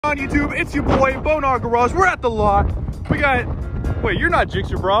on YouTube? It's your boy, Bonar Garage. We're at the lot. We got, wait, you're not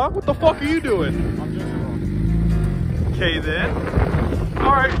Jixer Bra. What the fuck are you doing? I'm Jixer Bra. Okay then.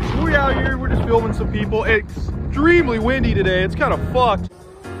 All right, so we out here. We're just filming some people. It's extremely windy today. It's kind of fucked.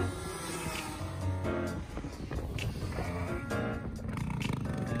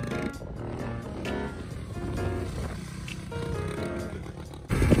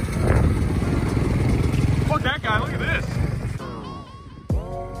 Fuck that guy, look at this.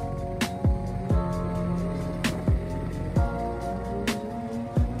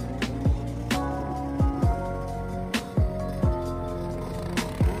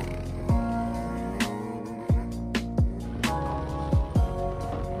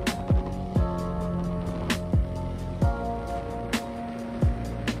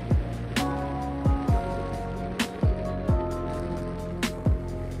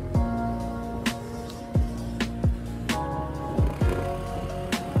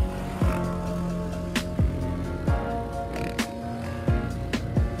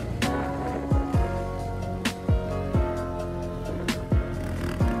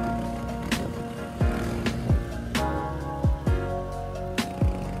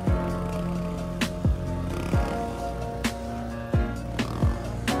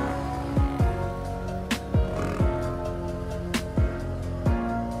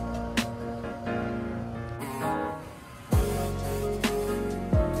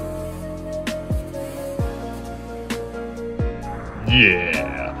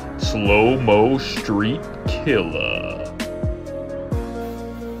 Yeah, slow-mo street killer.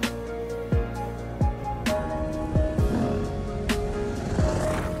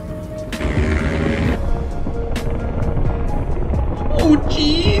 Oh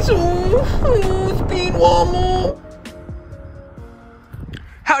jeez, oh, speed wobble.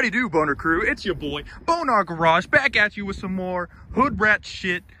 Howdy do, Boner Crew. It's your boy, Bonar Garage, back at you with some more hood rat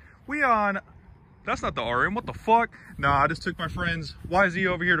shit. We on, that's not the RM, what the fuck? Nah, I just took my friend's YZ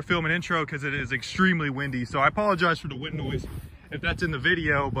over here to film an intro because it is extremely windy. So I apologize for the wind noise if that's in the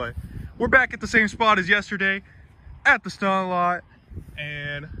video, but we're back at the same spot as yesterday at the stun lot.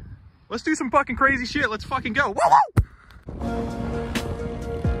 And let's do some fucking crazy shit. Let's fucking go. Woo woo!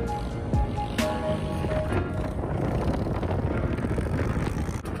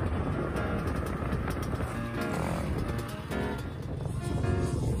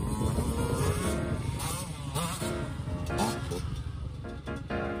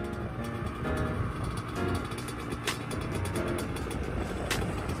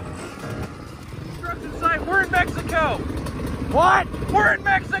 We're in Mexico. What? We're in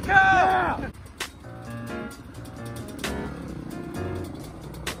Mexico. Yeah.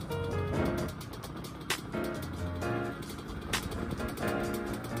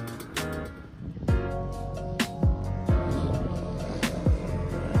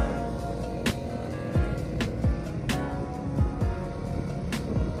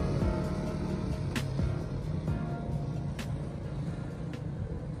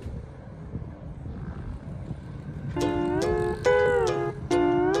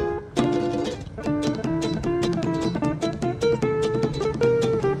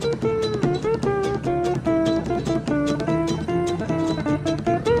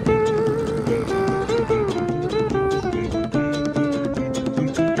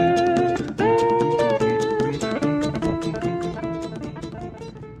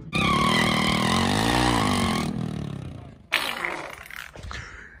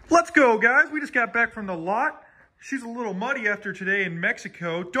 Let's go, guys. We just got back from the lot. She's a little muddy after today in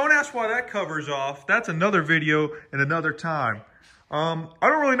Mexico. Don't ask why that cover's off. That's another video and another time. I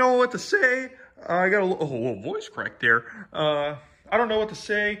don't really know what to say. I got a little voice crack there. I don't know what to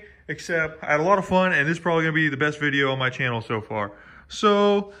say, except I had a lot of fun, and this is probably going to be the best video on my channel so far.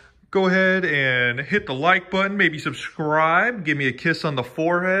 So go ahead and hit the like button, maybe subscribe, give me a kiss on the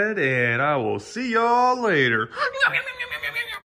forehead, and I will see y'all later.